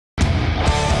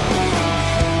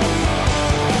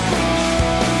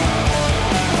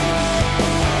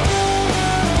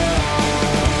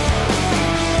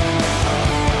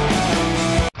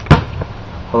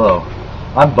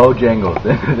I'm Bojangles,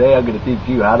 and today I'm going to teach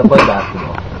you how to play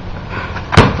basketball.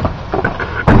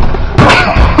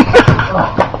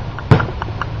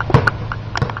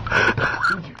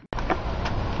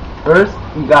 First,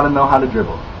 you got to know how to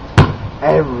dribble.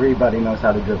 Everybody knows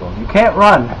how to dribble. You can't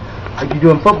run like you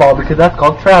do in football because that's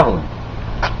called traveling.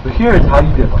 But here is how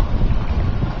you dribble.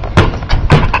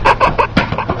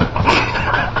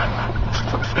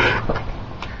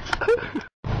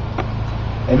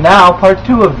 And now, part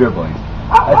 2 of dribbling.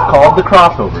 It's called the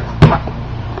crossover.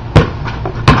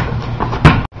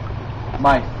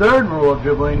 My third rule of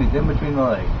dribbling is in between the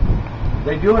legs.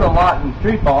 They do it a lot in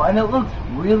street ball, and it looks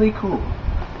really cool.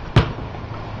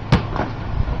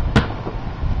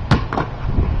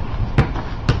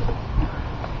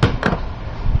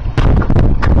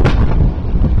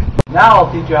 Now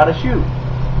I'll teach you how to shoot.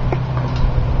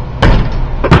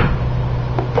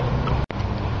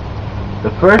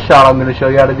 The first shot I'm going to show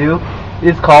you how to do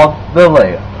is called the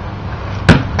layup.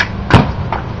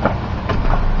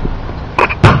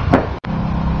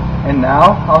 And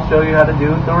now I'll show you how to do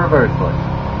the reverse flip.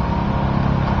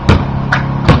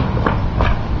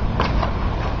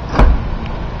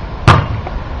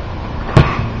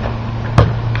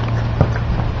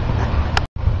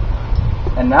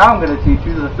 And now I'm going to teach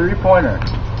you the three-pointer.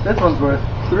 This one's worth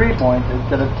 3 points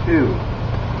instead of 2.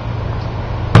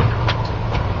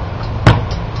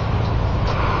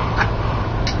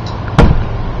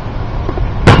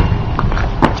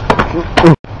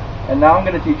 And now I'm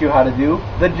going to teach you how to do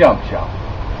the jump shot.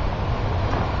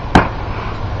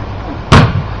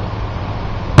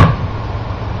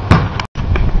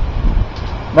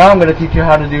 Now I'm going to teach you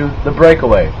how to do the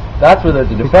breakaway. That's where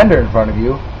there's a defender in front of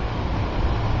you.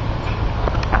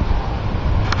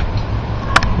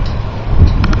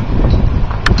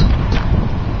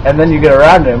 And then you get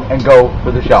around him and go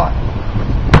for the shot.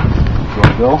 You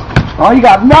want to go? Oh, you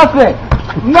got nothing!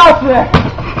 Nothing!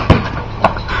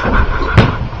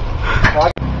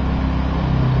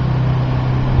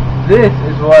 This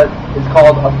is what is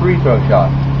called a free throw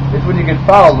shot. It's when you get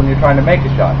fouled when you're trying to make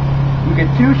a shot. You get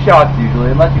 2 shots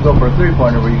usually, unless you go for a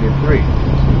 3-pointer where you get 3.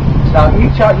 Now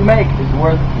each shot you make is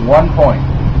worth 1 point.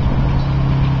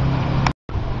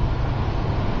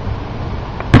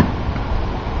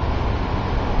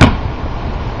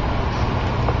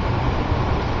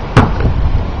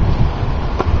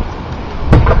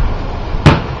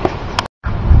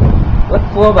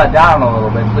 Let's slow that down a little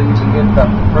bit so you can get the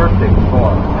perfect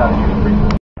form.